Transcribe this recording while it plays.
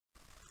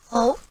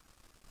Oh,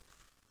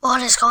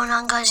 what is going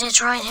on, guys? It's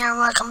Ryan here and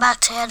welcome back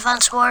to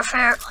Advanced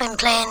Warfare. I'm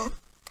playing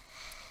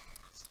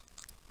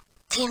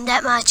Team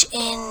Deathmatch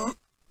in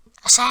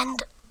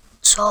Ascend.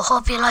 So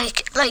hope you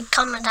like,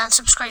 comment and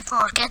subscribe for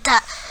more. Get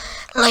that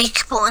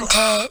like button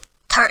to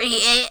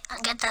 38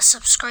 and get that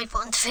subscribe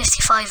button to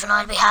 55 and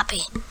I'll be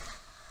happy.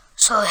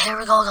 So here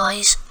we go,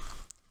 guys.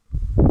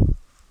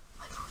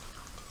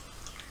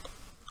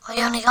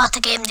 I only got the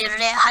game the other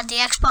day. I had the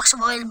Xbox a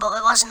while but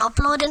it wasn't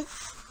uploading.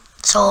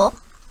 So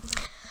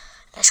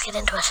let's get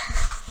into it.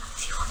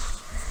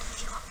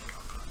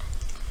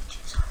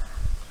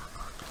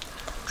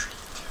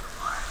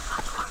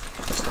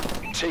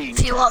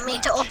 If you want me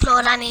to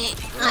upload any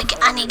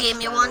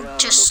game you want,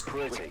 just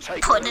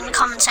put it in the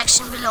comment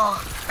section below.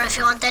 Or if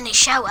you want any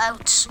shout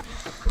outs,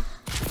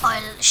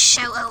 I'll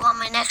shout out on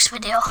my next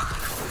video.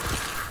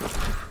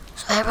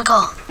 So here we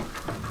go.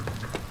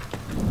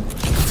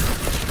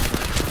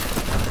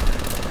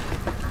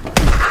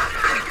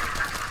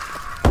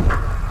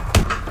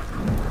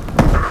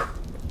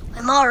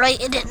 I'm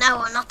alright in it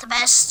now, I'm not the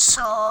best,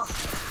 so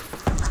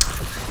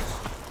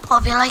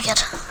hope you like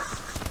it.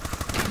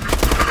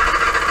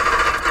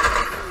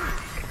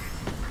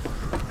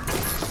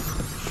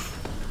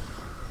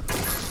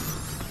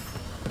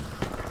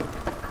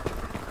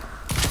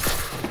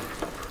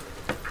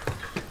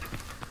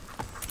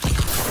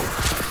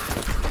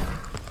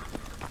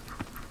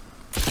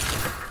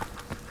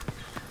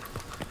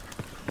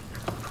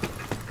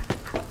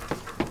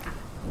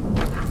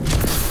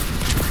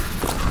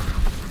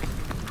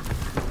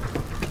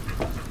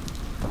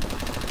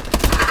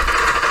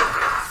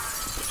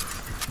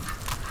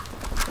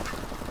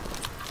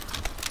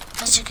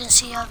 As you can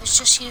see, I was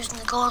just using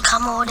the gold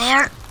camo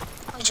there.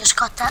 I just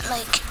got that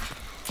like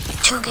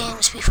 2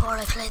 games before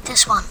I played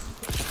this one.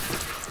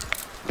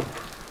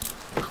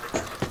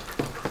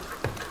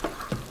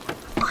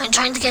 I'm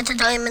trying to get the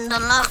diamond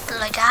unlocked.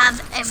 Like I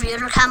have every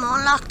other camo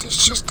unlocked,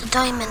 it's just the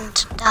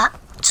diamond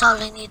that's all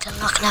I need to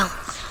unlock now.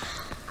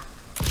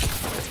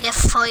 You get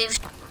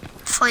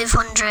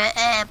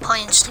 500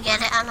 points to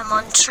get it and I'm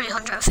on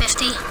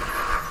 350.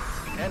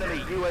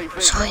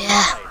 So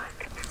yeah.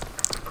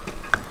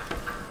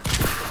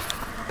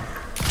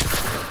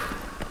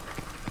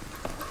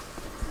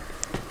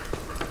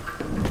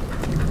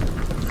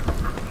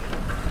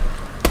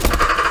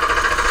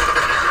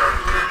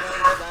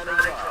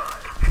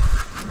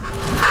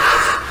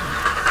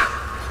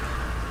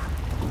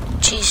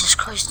 Jesus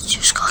Christ, I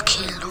just got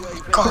killed, oh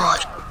my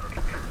god.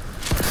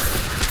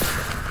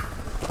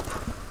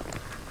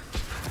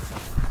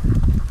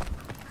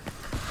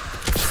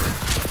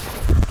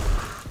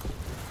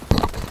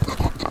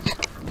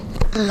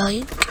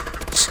 Like,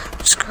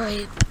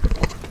 subscribe,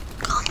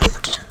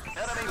 comment.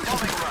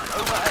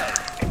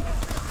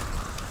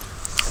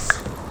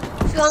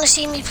 If you want to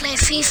see me play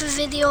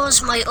FIFA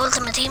videos, my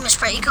ultimate team is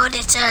pretty good.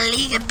 It's a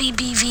Liga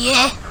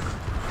BBVA.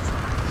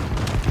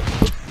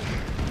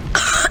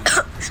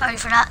 Sorry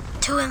for that.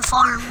 2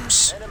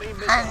 informs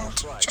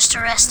and just the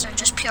rest are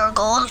just pure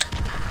gold.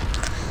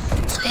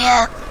 So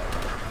yeah,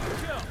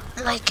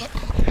 like it.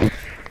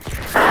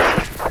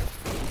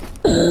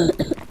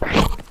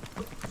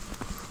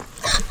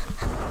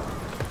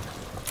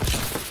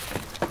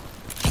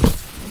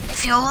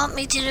 If you want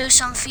me to do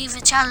some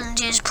FIFA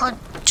challenges,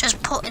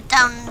 just put it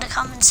down in the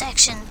comment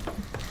section.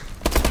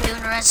 I'm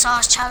doing a red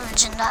sauce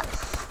challenge and that,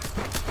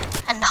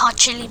 and hot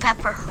chili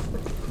pepper.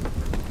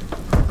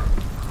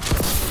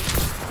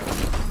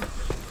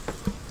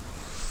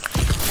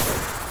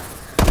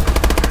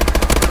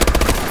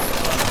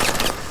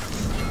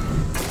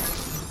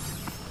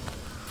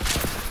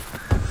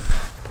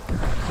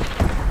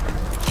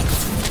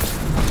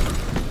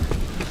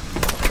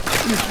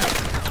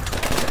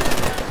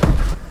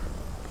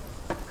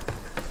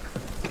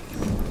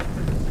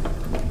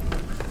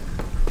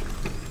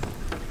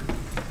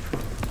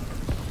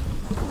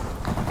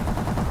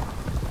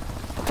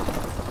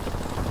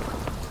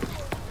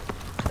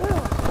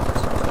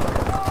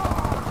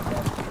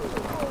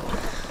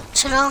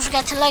 So don't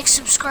forget to like,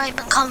 subscribe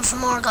and comment for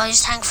more,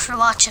 guys. Thanks for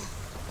watching.